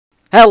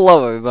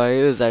Hello everybody,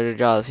 this is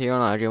IJOJaws here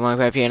on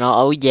IJOMinecraft channel,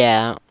 oh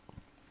yeah.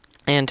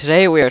 And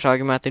today we are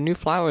talking about the new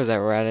flowers that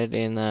were added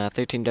in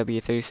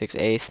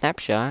 13w36a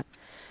Snapshot.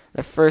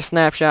 The first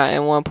snapshot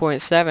in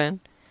 1.7.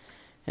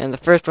 And the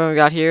first one we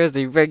got here is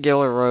the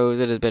regular rose.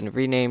 It has been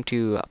renamed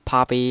to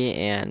Poppy,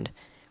 and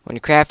when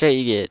you craft it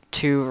you get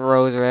 2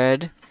 rose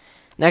red.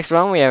 Next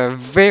one we have a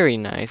very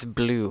nice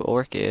blue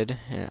orchid.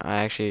 And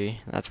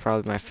that's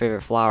probably my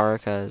favorite flower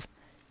because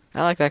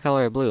I like that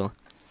color of blue.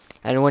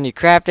 And when you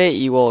craft it,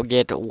 you will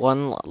get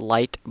 1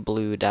 light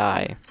blue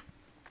dye.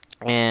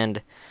 And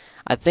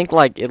I think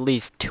like at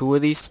least 2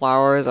 of these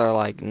flowers are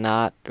like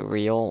not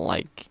real.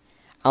 Like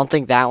I don't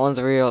think that one's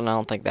real, and I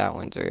don't think that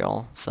one's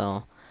real.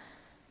 So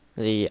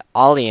the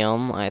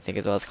Allium, I think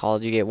is what it's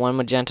called. You get 1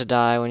 magenta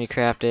dye when you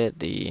craft it.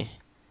 The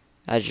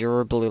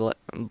Azure Bluet,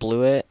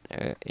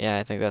 yeah,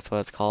 I think that's what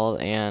it's called.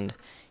 And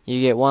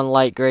you get 1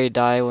 light gray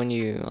dye when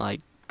you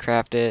like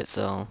craft it.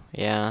 So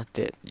yeah,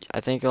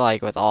 I think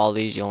like with all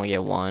these you only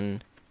get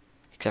 1,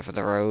 except for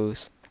the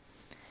rose.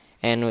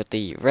 And with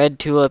the red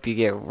tulip you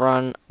get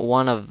one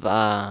rose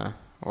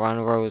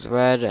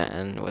red,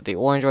 and with the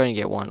orange one you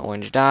get 1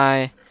 orange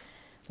dye,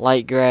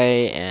 light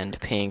gray, and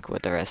pink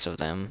with the rest of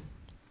them.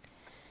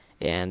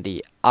 And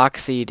the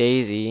Oxeye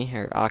Daisy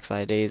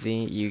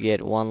you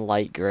get 1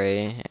 light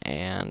gray,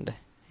 and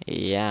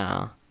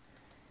yeah,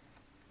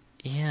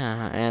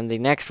 and the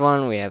next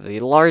one, we have the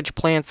large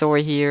plants over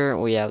here.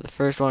 We have the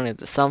first one is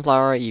the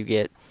sunflower. You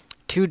get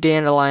 2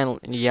 dandelion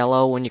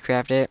yellow when you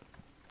craft it.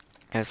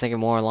 I was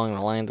thinking more along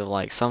the lines of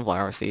like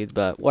sunflower seeds,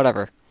 but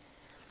whatever.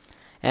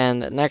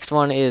 And the next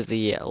one is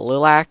the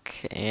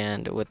lilac,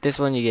 and with this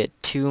one you get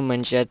 2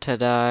 magenta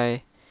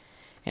dye.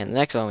 And the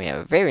next one we have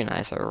a very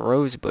nice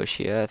rose bush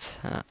here.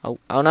 That's oh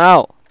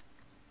no!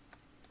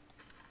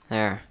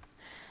 There.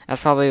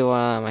 That's probably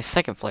my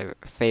second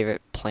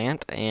favorite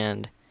plant,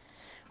 and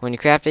when you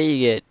craft it, you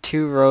get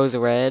 2 rose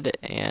red,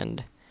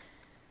 and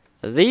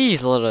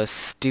these little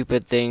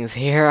stupid things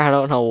here, I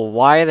don't know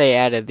why they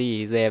added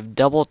these. They have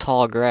double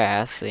tall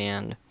grass,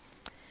 and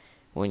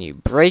when you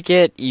break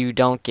it, you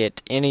don't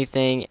get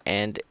anything,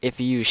 and if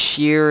you use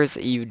shears,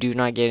 you do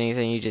not get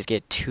anything. You just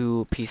get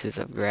 2 pieces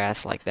of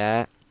grass like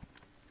that.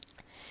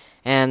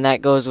 And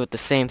that goes with the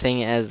same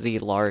thing as the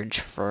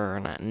large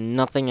fern.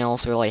 Nothing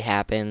else really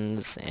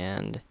happens,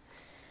 and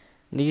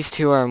these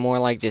 2 are more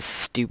like just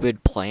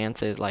stupid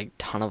plants. There's like a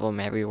ton of them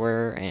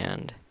everywhere,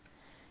 and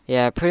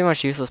yeah, pretty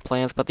much useless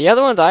plants. But the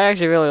other ones I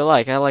actually really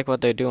like. I like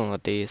what they're doing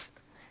with these.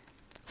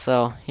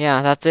 So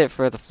yeah, that's it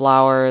for the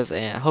flowers,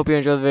 and I hope you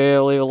enjoyed the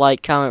video. Leave a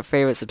like, comment,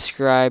 favorite,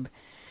 subscribe,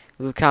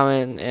 leave a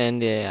comment,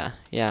 and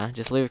yeah,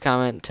 just leave a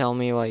comment, tell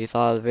me what you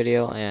thought of the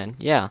video, and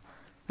yeah,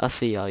 I'll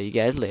see all you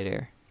guys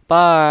later.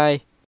 Bye!